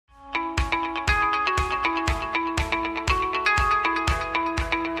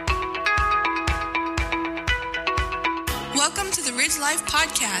Life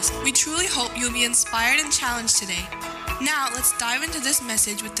podcast. We truly hope you'll be inspired and challenged today. Now, let's dive into this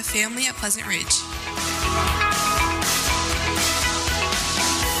message with the family at Pleasant Ridge.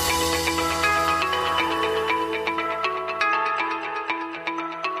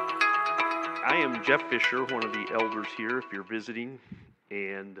 I am Jeff Fisher, one of the elders here, if you're visiting,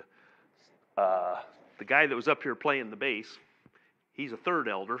 and the guy that was up here playing the bass, he's a third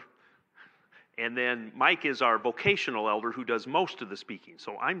elder, and then Mike is our vocational elder who does most of the speaking.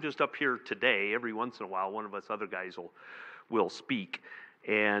 So I'm just up here today. Every once in a while, one of us other guys will speak.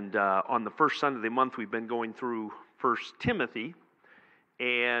 And on the first Sunday of the month, we've been going through 1 Timothy,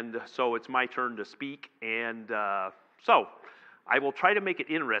 and so it's my turn to speak. And so I will try to make it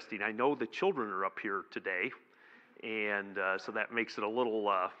interesting. I know the children are up here today, and so that makes it a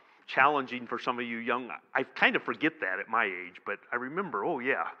little challenging for some of you young. I kind of forget that at my age, but I remember, oh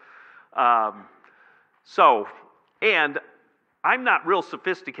yeah. And I'm not real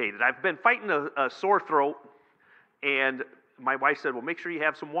sophisticated. I've been fighting a sore throat, and my wife said, well, make sure you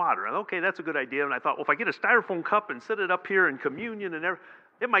have some water. And okay, that's a good idea. And I thought, well, if I get a styrofoam cup and set it up here in communion and everything,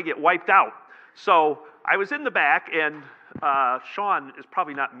 it might get wiped out. So I was in the back, and Sean is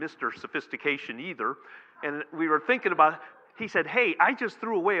probably not Mr. Sophistication either, and we were thinking about, he said, hey, I just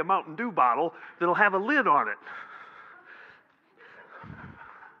threw away a Mountain Dew bottle that'll have a lid on it.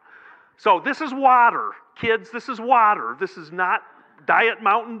 So this is water, kids, this is water. This is not Diet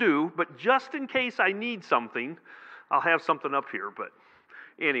Mountain Dew, but just in case I need something, I'll have something up here. But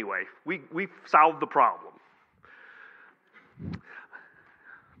anyway, we've solved the problem.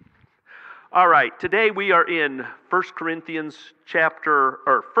 All right, today we are in 1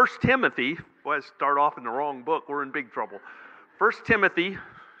 Timothy. Boy, I start off in the wrong book. We're in big trouble. 1 Timothy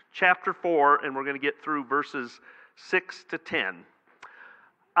chapter 4, and we're going to get through verses 6 to 10.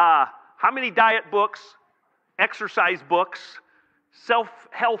 How many diet books, exercise books,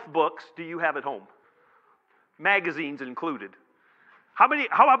 self-help books do you have at home? Magazines included. How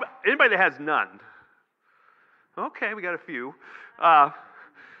about anybody that has none? Okay, we got a few. How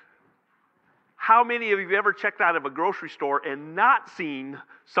many of you have ever checked out of a grocery store and not seen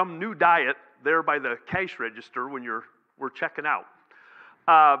some new diet there by the cash register when we're checking out?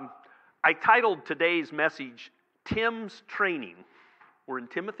 I titled today's message, Tim's Training. We're in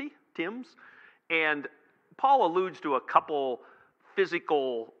Timothy, Tim's, and Paul alludes to a couple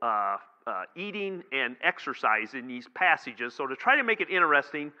physical eating and exercise in these passages. So to try to make it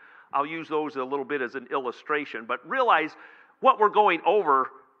interesting, I'll use those a little bit as an illustration, but realize what we're going over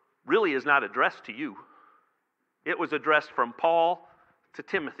really is not addressed to you. It was addressed from Paul to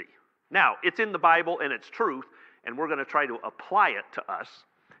Timothy. Now, it's in the Bible and it's truth, and we're going to try to apply it to us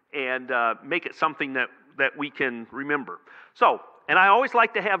and make it something that we can remember. So, and I always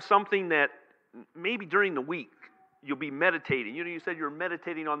like to have something that maybe during the week you'll be meditating. You know, you said you're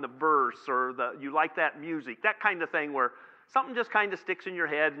meditating on the verse or you like that music, that kind of thing where something just kind of sticks in your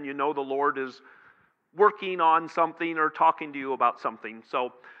head and you know the Lord is working on something or talking to you about something.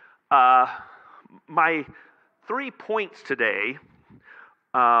 So, my 3 points today,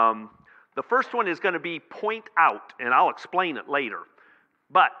 the first one is going to be point out, and I'll explain it later.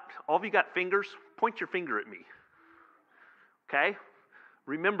 But all of you got fingers? Point your finger at me. Okay?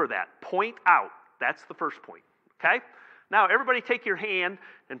 Remember that. Point out. That's the first point. Okay? Now, everybody take your hand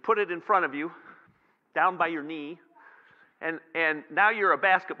and put it in front of you, down by your knee, and now you're a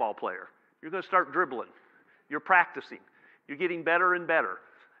basketball player. You're going to start dribbling. You're practicing. You're getting better and better.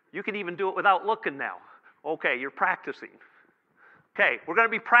 You can even do it without looking now. Okay, you're practicing. Okay, we're going to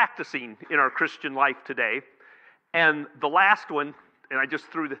be practicing in our Christian life today. And the last one, and I just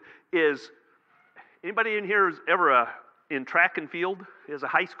threw is, anybody in here is ever in track and field as a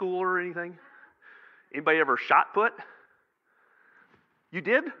high schooler or anything? Anybody ever shot put? You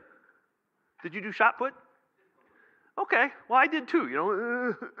did? Did you do shot put? Okay, well I did too, you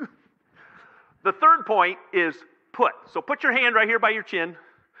know. The third point is put. So put your hand right here by your chin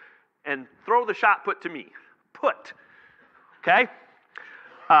and throw the shot put to me. Put. Okay?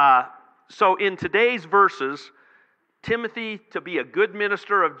 So in today's verses, Timothy, to be a good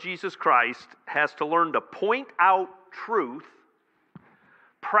minister of Jesus Christ, has to learn to point out truth,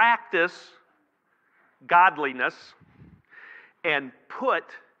 practice godliness, and put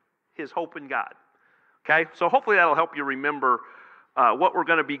his hope in God. Okay? So hopefully that'll help you remember what we're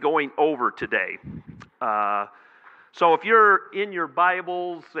going to be going over today. So if you're in your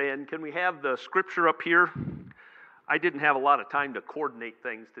Bibles, and can we have the scripture up here? I didn't have a lot of time to coordinate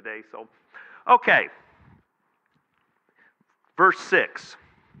things today, so. Okay. Verse 6.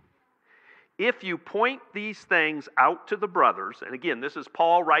 If you point these things out to the brothers, and again, this is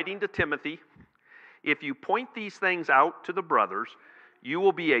Paul writing to Timothy. If you point these things out to the brothers, you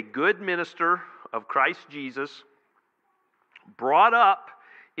will be a good minister of Christ Jesus, brought up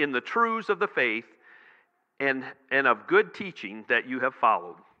in the truths of the faith and of good teaching that you have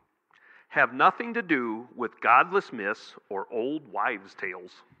followed. Have nothing to do with godless myths or old wives'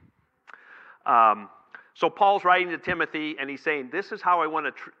 tales. So Paul's writing to Timothy, and he's saying, this is how I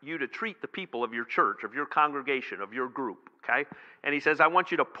want you to treat the people of your church, of your congregation, of your group, okay? And he says, I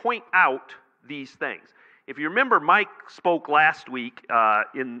want you to point out these things. If you remember, Mike spoke last week,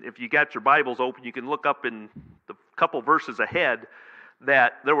 if you got your Bibles open, you can look up in the couple verses ahead,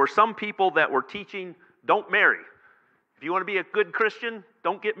 that there were some people that were teaching, don't marry. If you want to be a good Christian,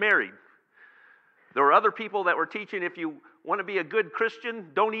 don't get married. There were other people that were teaching, if you want to be a good Christian,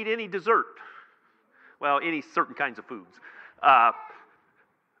 don't eat any dessert. Well, any certain kinds of foods.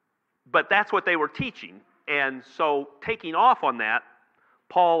 But that's what they were teaching. And so taking off on that,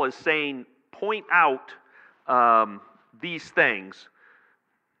 Paul is saying, point out these things.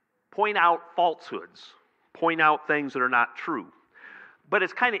 Point out falsehoods. Point out things that are not true. But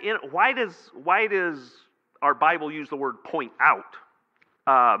it's kind of, why does our Bible use the word point out?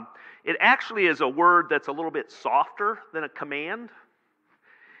 It actually is a word that's a little bit softer than a command.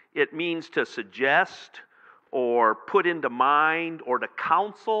 It means to suggest or put into mind or to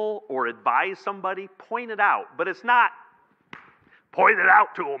counsel or advise somebody. Point it out. But it's not point it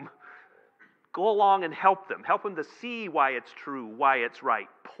out to them. Go along and help them. Help them to see why it's true, why it's right.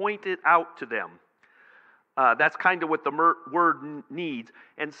 Point it out to them. That's kind of what the word needs.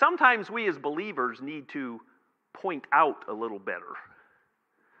 And sometimes we as believers need to point out a little better.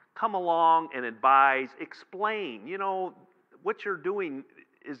 Come along and advise, explain, what you're doing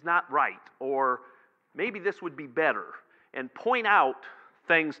is not right, or maybe this would be better, and point out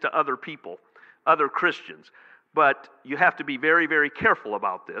things to other people, other Christians. But you have to be very, very careful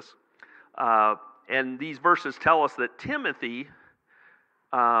about this. And these verses tell us that Timothy,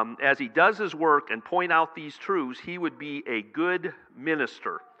 as he does his work and point out these truths, he would be a good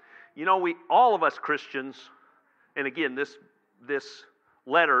minister. All of us Christians, and again, this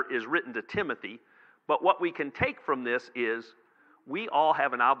letter is written to Timothy, but what we can take from this is we all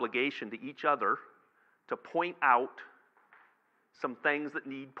have an obligation to each other to point out some things that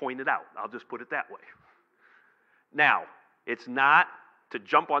need pointed out. I'll just put it that way. Now, it's not to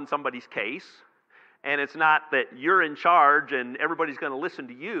jump on somebody's case, and it's not that you're in charge and everybody's going to listen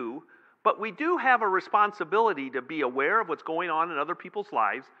to you, but we do have a responsibility to be aware of what's going on in other people's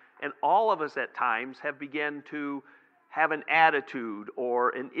lives, and all of us at times have begun to have an attitude or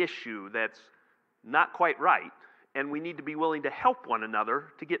an issue that's not quite right, and we need to be willing to help one another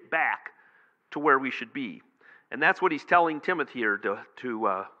to get back to where we should be. And that's what he's telling Timothy here,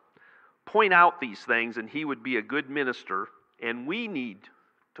 to point out these things, and he would be a good minister, and we need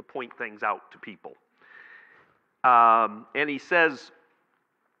to point things out to people. And he says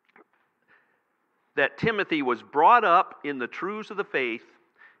that Timothy was brought up in the truths of the faith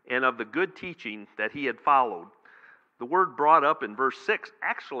and of the good teaching that he had followed. The word brought up in verse 6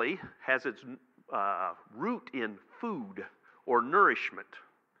 actually has its root in food or nourishment.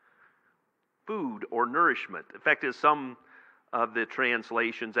 Food or nourishment. In fact, some of the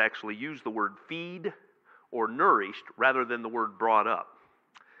translations actually use the word feed or nourished rather than the word brought up.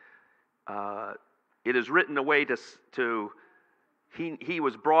 It is written a way he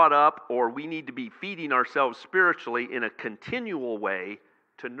was brought up, or we need to be feeding ourselves spiritually in a continual way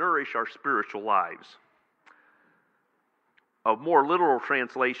to nourish our spiritual lives. A more literal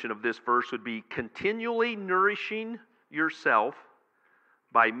translation of this verse would be continually nourishing yourself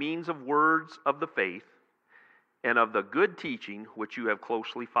by means of words of the faith and of the good teaching which you have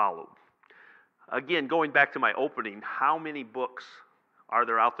closely followed. Again, going back to my opening, how many books are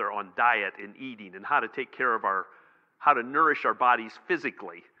there out there on diet and eating and how to take care of how to nourish our bodies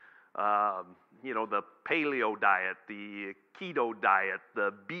physically? The paleo diet, the keto diet,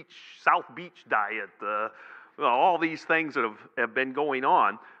 the South Beach diet, all these things that have been going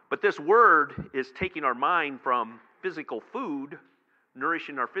on. But this word is taking our mind from physical food,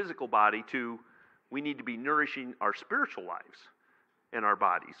 nourishing our physical body, to we need to be nourishing our spiritual lives and our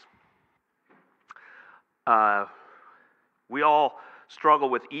bodies. We all struggle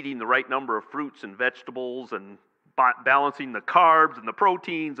with eating the right number of fruits and vegetables and balancing the carbs and the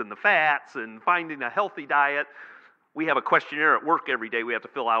proteins and the fats and finding a healthy diet. We have a questionnaire at work every day we have to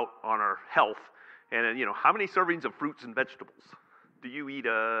fill out on our health. And, how many servings of fruits and vegetables do you eat?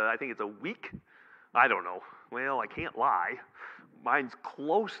 I think it's a week? I don't know. Well, I can't lie. Mine's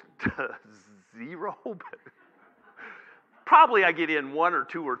close to 0, but probably I get in 1 or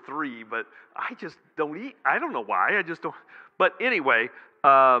 2 or 3, but I just don't eat. I don't know why. I just don't. But anyway,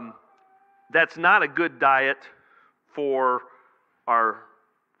 that's not a good diet for our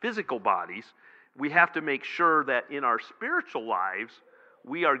physical bodies, we have to make sure that in our spiritual lives,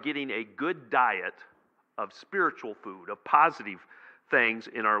 we are getting a good diet of spiritual food, of positive things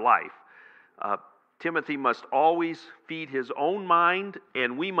in our life. Timothy must always feed his own mind,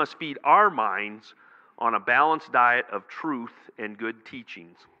 and we must feed our minds on a balanced diet of truth and good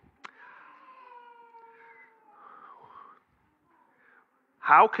teachings.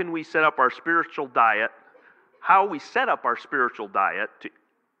 How can we set up our spiritual diet? How we set up our spiritual diet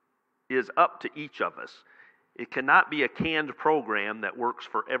is up to each of us. It cannot be a canned program that works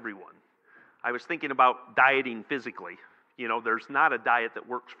for everyone. I was thinking about dieting physically. There's not a diet that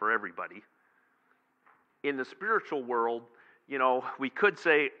works for everybody. In the spiritual world, we could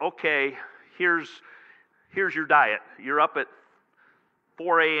say, okay, here's your diet. You're up at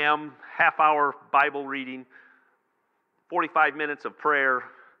 4 a.m., half-hour Bible reading, 45 minutes of prayer,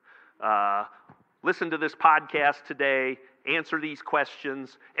 listen to this podcast today, answer these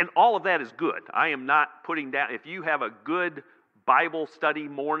questions, and all of that is good. I am not putting down, if you have a good Bible study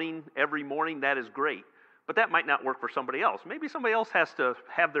morning, every morning, that is great. But that might not work for somebody else. Maybe somebody else has to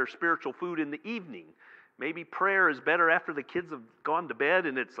have their spiritual food in the evening. Maybe prayer is better after the kids have gone to bed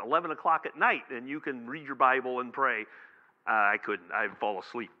and it's 11 o'clock at night and you can read your Bible and pray. I couldn't. I'd fall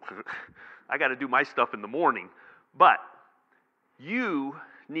asleep. I got to do my stuff in the morning. But you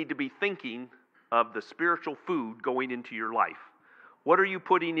need to be thinking of the spiritual food going into your life. What are you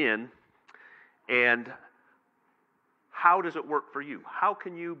putting in, and how does it work for you? How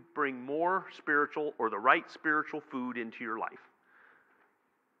can you bring more spiritual or the right spiritual food into your life?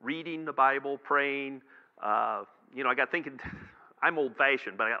 Reading the Bible, praying. I got thinking, I'm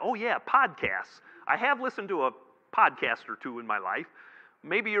old-fashioned, but podcasts. I have listened to a podcast or two in my life.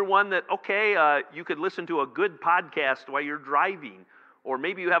 Maybe you're one that, you could listen to a good podcast while you're driving, or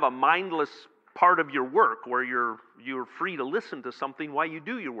maybe you have a mindless part of your work where you're free to listen to something while you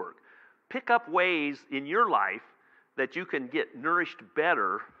do your work. Pick up ways in your life that you can get nourished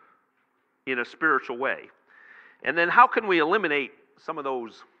better in a spiritual way. And then how can we eliminate some of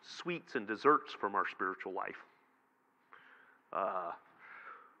those sweets and desserts from our spiritual life?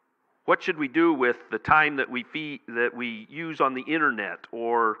 What should we do with the time that we use on the internet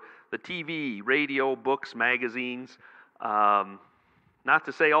or the TV, radio, books, magazines? Not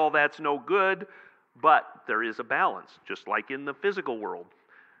to say all that's no good, but there is a balance, just like in the physical world.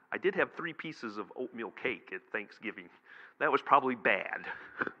 I did have 3 pieces of oatmeal cake at Thanksgiving. That was probably bad.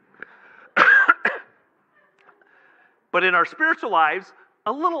 But in our spiritual lives,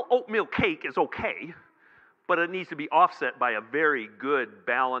 a little oatmeal cake is okay, but it needs to be offset by a very good,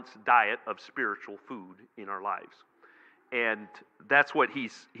 balanced diet of spiritual food in our lives. And that's what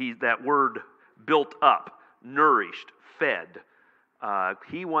that word built up, nourished, fed.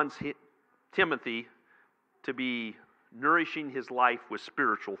 He wants Timothy to be nourishing his life with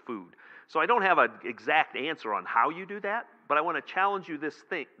spiritual food. So I don't have an exact answer on how you do that, but I want to challenge you this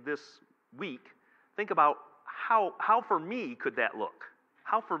week. Think about how for me could that look?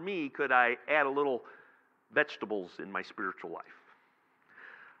 How for me could I add a little vegetables in my spiritual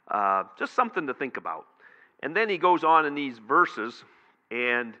life? Just something to think about. And then he goes on in these verses,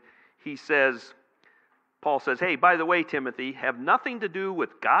 and Paul says, hey, by the way, Timothy, have nothing to do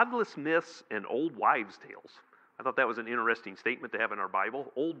with godless myths and old wives' tales. I thought that was an interesting statement to have in our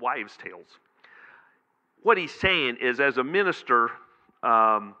Bible, old wives' tales. What he's saying is, as a minister,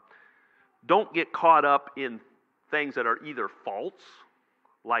 don't get caught up in things that are either false,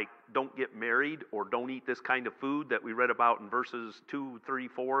 like don't get married or don't eat this kind of food that we read about in verses 2, 3,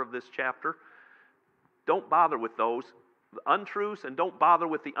 4 of this chapter. Don't bother with those untruths, and don't bother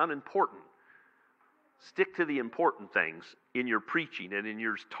with the unimportant. Stick to the important things in your preaching and in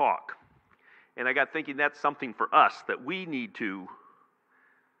your talk. And I got thinking that's something for us that we need to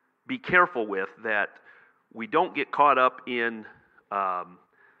be careful with, that we don't get caught up in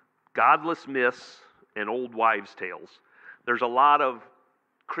godless myths and old wives' tales. There's a lot of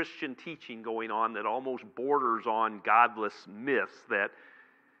Christian teaching going on that almost borders on godless myths, that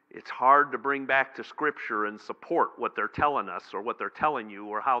it's hard to bring back to Scripture and support what they're telling us or what they're telling you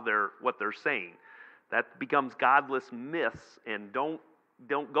or what they're saying. That becomes godless myths, and don't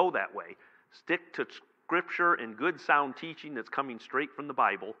go that way. Stick to Scripture and good sound teaching that's coming straight from the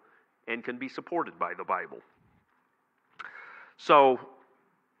Bible and can be supported by the Bible. So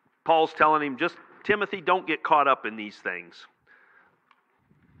Paul's telling him, Timothy, don't get caught up in these things.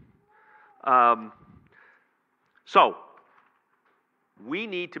 So we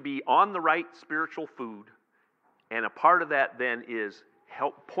need to be on the right spiritual food, and a part of that then is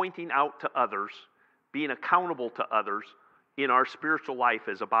pointing out to others, being accountable to others in our spiritual life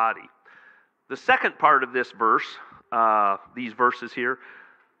as a body. The second part of this verse these verses here.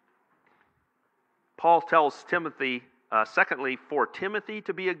 Paul tells Timothy, secondly, for Timothy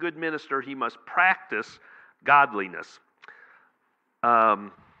to be a good minister, he must practice godliness.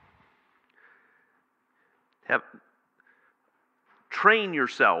 Train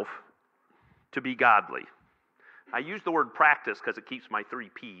yourself to be godly. I use the word practice because it keeps my 3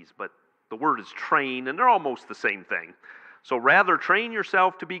 P's, but the word is train, and they're almost the same thing. So rather, train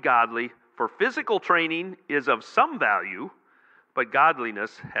yourself to be godly, for physical training is of some value, but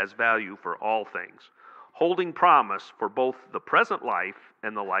godliness has value for all things, holding promise for both the present life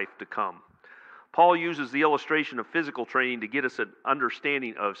and the life to come. Paul uses the illustration of physical training to get us an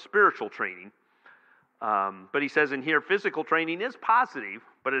understanding of spiritual training. But he says in here, physical training is positive,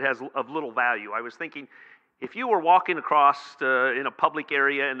 but it has of little value. I was thinking, if you were walking across in a public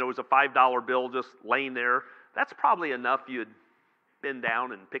area and there was a $5 bill just laying there, that's probably enough you'd bend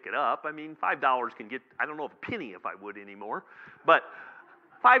down and pick it up. I mean, $5 can get, I don't know if a penny if I would anymore, but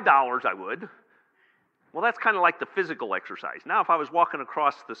 $5 I would. Well, that's kind of like the physical exercise. Now, if I was walking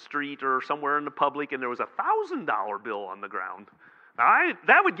across the street or somewhere in the public and there was a $1,000 bill on the ground,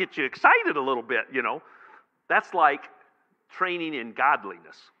 that would get you excited a little bit, you know. That's like training in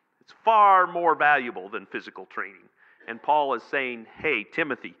godliness. It's far more valuable than physical training. And Paul is saying, hey,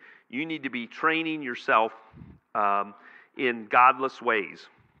 Timothy, you need to be training yourself in godless ways,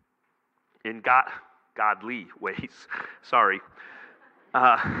 in godly ways. Sorry.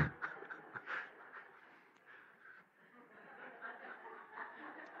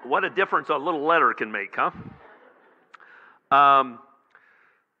 What a difference a little letter can make, huh?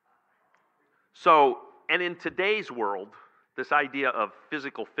 And in today's world, this idea of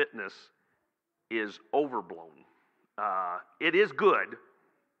physical fitness is overblown. It is good.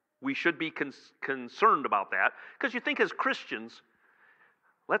 We should be concerned about that. Because you think as Christians,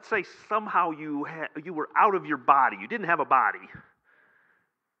 let's say somehow you were out of your body. You didn't have a body.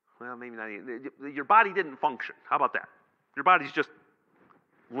 Well, maybe not. Your body didn't function. How about that? Your body's just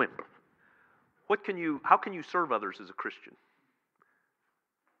limp. How can you serve others as a Christian?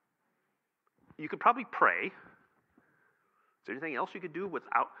 You could probably pray. Is there anything else you could do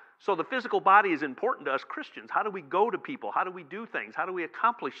without? So the physical body is important to us Christians. How do we go to people? How do we do things? How do we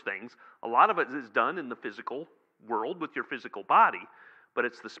accomplish things? A lot of it is done in the physical world with your physical body, but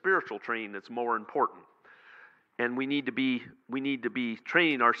it's the spiritual training that's more important. And we need to be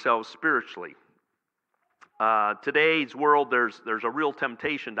training ourselves spiritually. Today's world, there's a real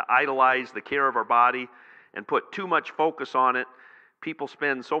temptation to idolize the care of our body and put too much focus on it. People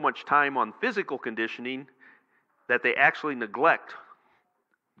spend so much time on physical conditioning that they actually neglect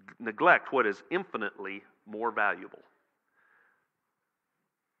what is infinitely more valuable.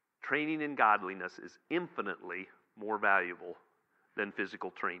 Training in godliness is infinitely more valuable than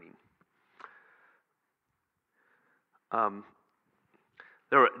physical training.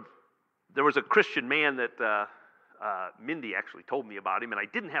 There was a Christian man that Mindy actually told me about him, and I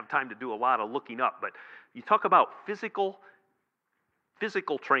didn't have time to do a lot of looking up, but you talk about physical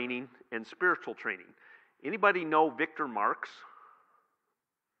training and spiritual training. Anybody know Victor Marx?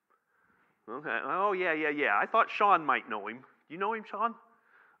 Okay. Oh, yeah. I thought Sean might know him. Do you know him, Sean?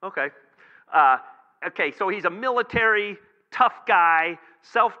 Okay. Okay, so he's a military, tough guy,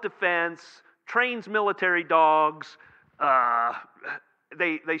 self-defense, trains military dogs.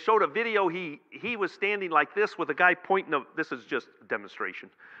 They showed a video. He was standing like this with a guy this is just a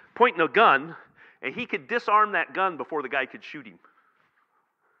demonstration, pointing a gun, and he could disarm that gun before the guy could shoot him.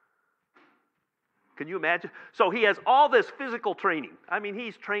 Can you imagine? So he has all this physical training. I mean,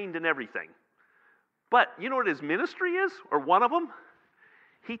 he's trained in everything. But you know what his ministry is, or one of them?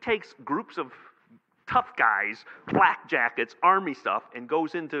 He takes groups of tough guys, flak jackets, army stuff, and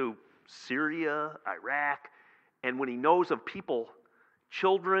goes into Syria, Iraq, and when he knows of people,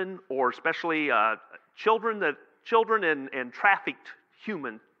 children, or especially children and trafficked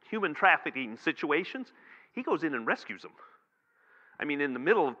human trafficking situations, he goes in and rescues them. I mean, in the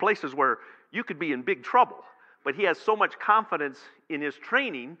middle of places where you could be in big trouble, but he has so much confidence in his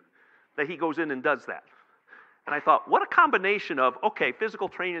training that he goes in and does that. And I thought, what a combination of, okay, physical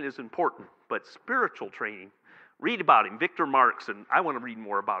training is important, but spiritual training, read about him, Victor Marx, and I want to read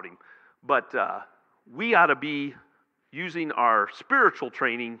more about him, but we ought to be using our spiritual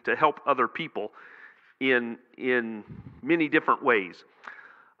training to help other people in many different ways.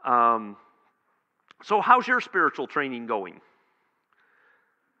 So how's your spiritual training going?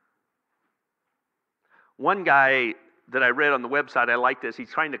 One guy that I read on the website, I like this,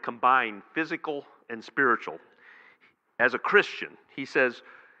 he's trying to combine physical and spiritual. As a Christian, he says,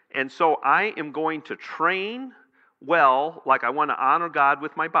 and so I am going to train well, like I want to honor God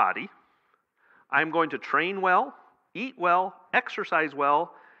with my body. I'm going to train well, eat well, exercise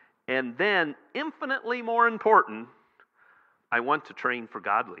well, and then, infinitely more important, I want to train for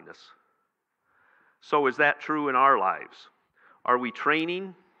godliness. So is that true in our lives? Are we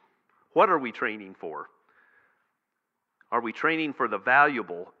training? What are we training for? Are we training for the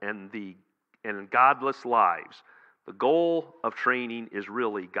valuable and godless lives? The goal of training is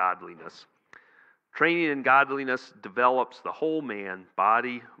really godliness. Training in godliness develops the whole man,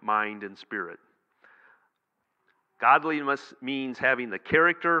 body, mind, and spirit. Godliness means having the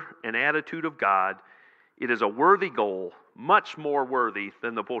character and attitude of God. It is a worthy goal, much more worthy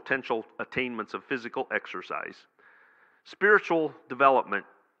than the potential attainments of physical exercise. Spiritual development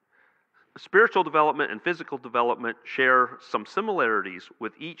and physical development share some similarities.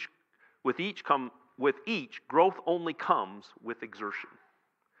 With each, growth only comes with exertion.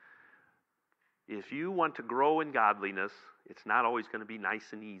 If you want to grow in godliness, it's not always going to be nice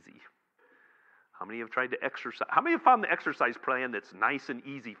and easy. How many have tried to exercise? How many have found the exercise plan that's nice and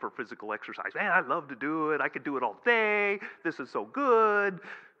easy for physical exercise? Man, I'd love to do it. I could do it all day. This is so good.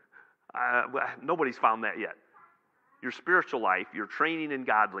 Nobody's found that yet. Your spiritual life, your training in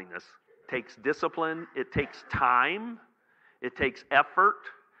godliness, takes discipline. It takes time. It takes effort.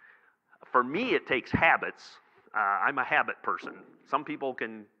 For me, it takes habits. I'm a habit person. Some people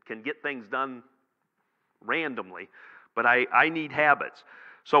can get things done randomly, but I need habits.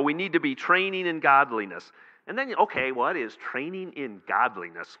 So we need to be training in godliness. And then, okay, what is training in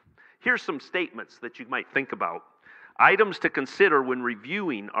godliness? Here's some statements that you might think about. Items to consider when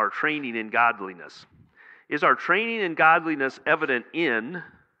reviewing our training in godliness. Is our training in godliness evident in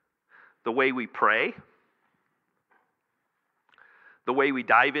the way we pray? The way we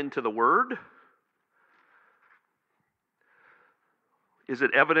dive into the Word? Is it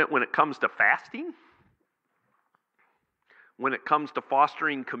evident when it comes to fasting? When it comes to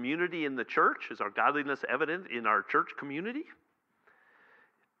fostering community in the church? Is our godliness evident in our church community?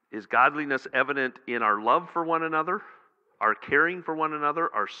 Is godliness evident in our love for one another, our caring for one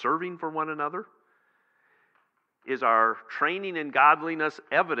another, our serving for one another? Is our training in godliness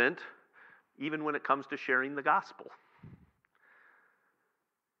evident even when it comes to sharing the gospel?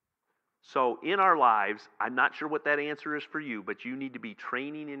 So in our lives, I'm not sure what that answer is for you, but you need to be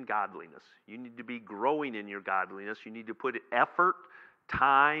training in godliness. You need to be growing in your godliness. You need to put effort,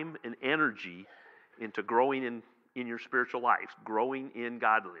 time, and energy into growing in your spiritual life, growing in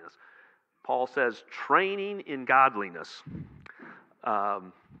godliness. Paul says, training in godliness.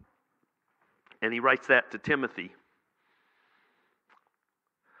 And he writes that to Timothy.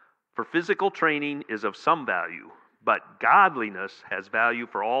 For physical training is of some value, but godliness has value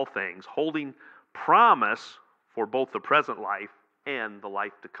for all things, holding promise for both the present life and the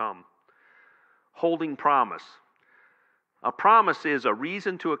life to come. Holding promise. A promise is a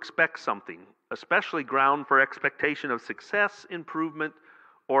reason to expect something, especially ground for expectation of success, improvement,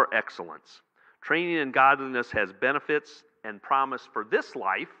 or excellence. Training in godliness has benefits and promise for this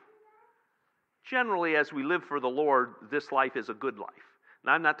life. Generally, as we live for the Lord, this life is a good life.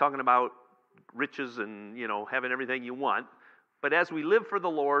 Now, I'm not talking about riches and, having everything you want. But as we live for the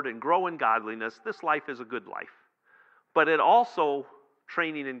Lord and grow in godliness, this life is a good life. But it also,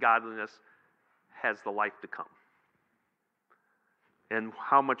 training in godliness, has the life to come. And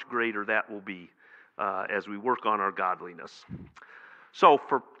how much greater that will be as we work on our godliness. So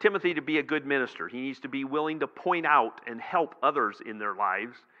for Timothy to be a good minister, he needs to be willing to point out and help others in their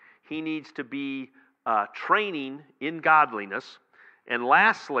lives. He needs to be training in godliness. And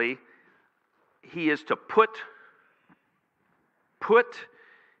lastly, he is to put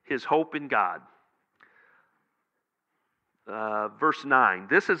his hope in God. Verse 9,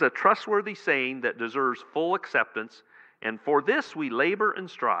 this is a trustworthy saying that deserves full acceptance, and for this we labor and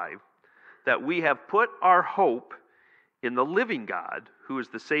strive, that we have put our hope in the living God, who is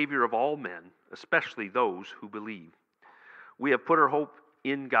the Savior of all men, especially those who believe. We have put our hope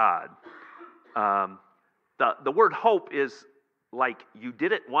in God. The word hope is like you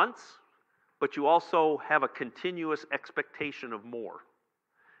did it once, but you also have a continuous expectation of more.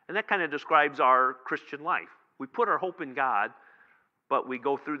 And that kind of describes our Christian life. We put our hope in God, but we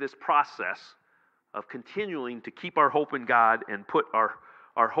go through this process of continuing to keep our hope in God and put our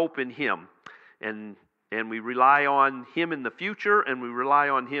hope in Him. And we rely on Him in the future, and we rely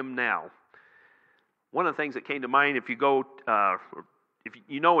on Him now. One of the things that came to mind, if you go,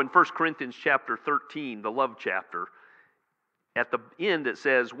 in 1 Corinthians chapter 13, the love chapter, at the end it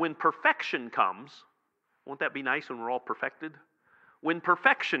says, when perfection comes, won't that be nice when we're all perfected? When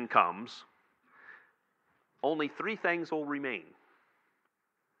perfection comes, only three things will remain: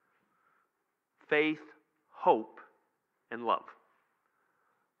 faith, hope, and love.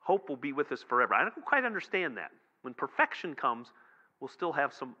 Hope will be with us forever. I don't quite understand that. When perfection comes, we'll still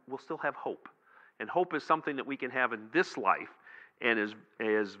have hope. And hope is something that we can have in this life and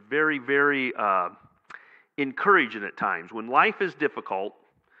is very, very encouraging at times. When life is difficult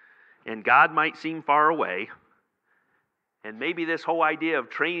and God might seem far away, and maybe this whole idea of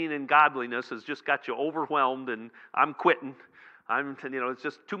training in godliness has just got you overwhelmed and I'm quitting. It's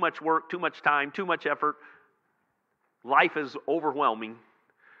just too much work, too much time, too much effort. Life is overwhelming.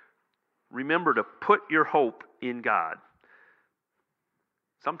 Remember to put your hope in God.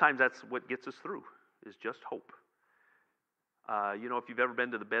 Sometimes that's what gets us through, is just hope. If you've ever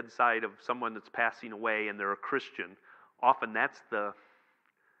been to the bedside of someone that's passing away and they're a Christian, often that's the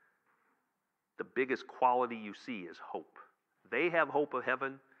biggest quality you see is hope. They have hope of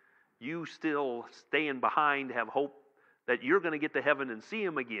heaven. You still staying behind have hope that you're going to get to heaven and see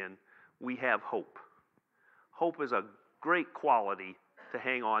him again. We have hope. Hope is a great quality to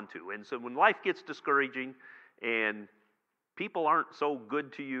hang on to. And so when life gets discouraging and people aren't so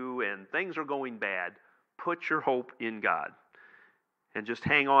good to you and things are going bad, put your hope in God and just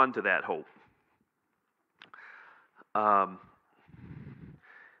hang on to that hope. And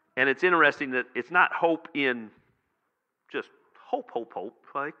it's interesting that it's not hope in just hope.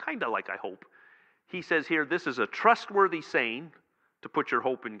 Kind of like I hope. He says here, this is a trustworthy saying to put your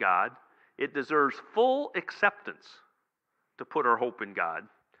hope in God. It deserves full acceptance to put our hope in God.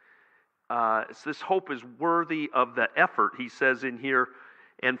 This hope is worthy of the effort, he says in here,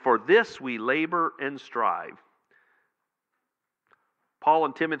 and for this we labor and strive. Paul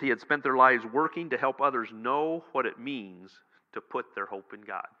and Timothy had spent their lives working to help others know what it means to put their hope in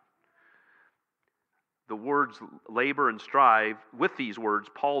God. The words labor and strive, with these words,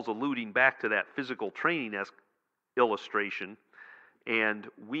 Paul's alluding back to that physical training as illustration, and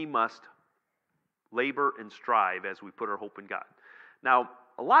we must labor and strive as we put our hope in God. Now,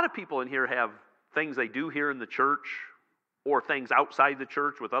 a lot of people in here have things they do here in the church or things outside the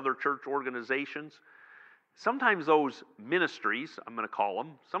church with other church organizations. Sometimes those ministries, I'm going to call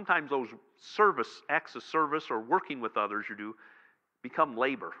them, sometimes those acts of service or working with others you do become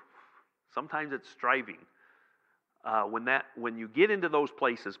labor. Sometimes it's striving. When you get into those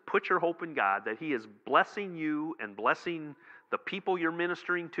places, put your hope in God that he is blessing you and blessing the people you're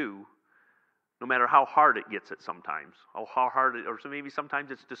ministering to, no matter how hard it gets it sometimes, or maybe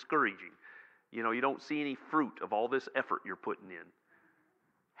sometimes it's discouraging. You don't see any fruit of all this effort you're putting in.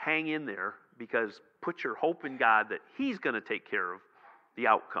 Hang in there, because put your hope in God that he's going to take care of the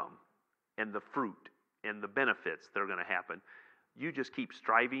outcome and the fruit and the benefits that are going to happen. You just keep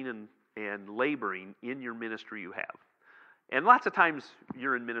striving and laboring in your ministry you have. And lots of times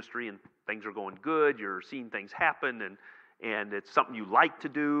you're in ministry and things are going good, you're seeing things happen, and it's something you like to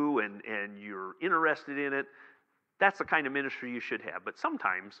do, and you're interested in it. That's the kind of ministry you should have. But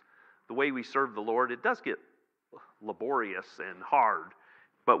sometimes the way we serve the Lord, it does get laborious and hard.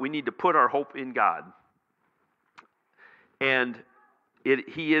 But we need to put our hope in God. And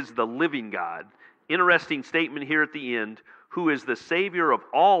he is the living God. Interesting statement here at the end, who is the Savior of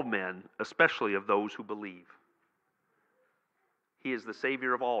all men, especially of those who believe. He is the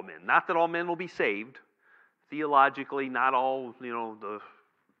Savior of all men. Not that all men will be saved. Theologically, not all, the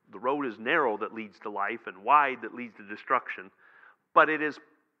road is narrow that leads to life and wide that leads to destruction. But it is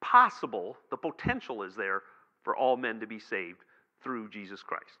possible, the potential is there for all men to be saved through Jesus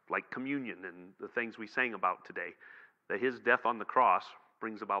Christ. Like communion and the things we sang about today. That his death on the cross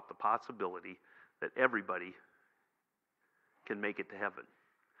brings about the possibility that everybody can make it to heaven.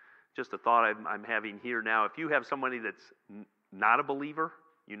 Just a thought I'm having here now. If you have somebody that's not a believer,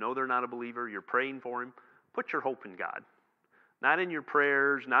 they're not a believer, you're praying for him, put your hope in God. Not in your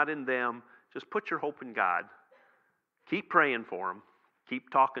prayers, not in them. Just put your hope in God. Keep praying for him. Keep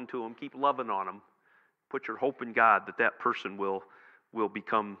talking to him. Keep loving on him. Put your hope in God that person will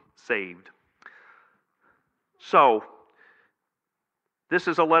become saved. So, this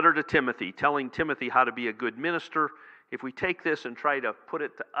is a letter to Timothy, telling Timothy how to be a good minister. If we take this and try to put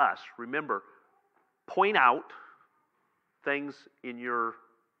it to us, remember, point out things in your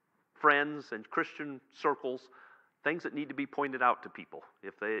friends and Christian circles, things that need to be pointed out to people.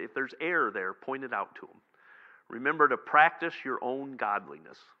 If there's error there, point it out to them. Remember to practice your own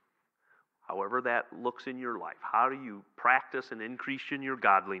godliness, however that looks in your life. How do you practice and increase in your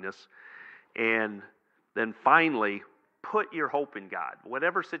godliness? And then finally, put your hope in God.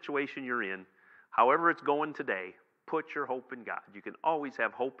 Whatever situation you're in, however it's going today, put your hope in God. You can always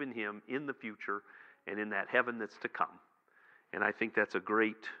have hope in him in the future and in that heaven that's to come. And I think that's a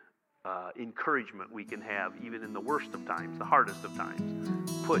great encouragement we can have even in the worst of times, the hardest of times.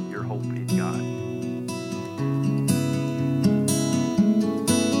 Put your hope in God.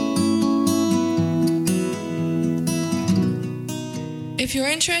 If you're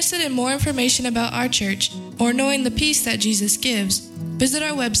interested in more information about our church or knowing the peace that Jesus gives, visit our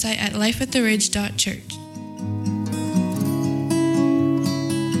website at lifeattheridge.church.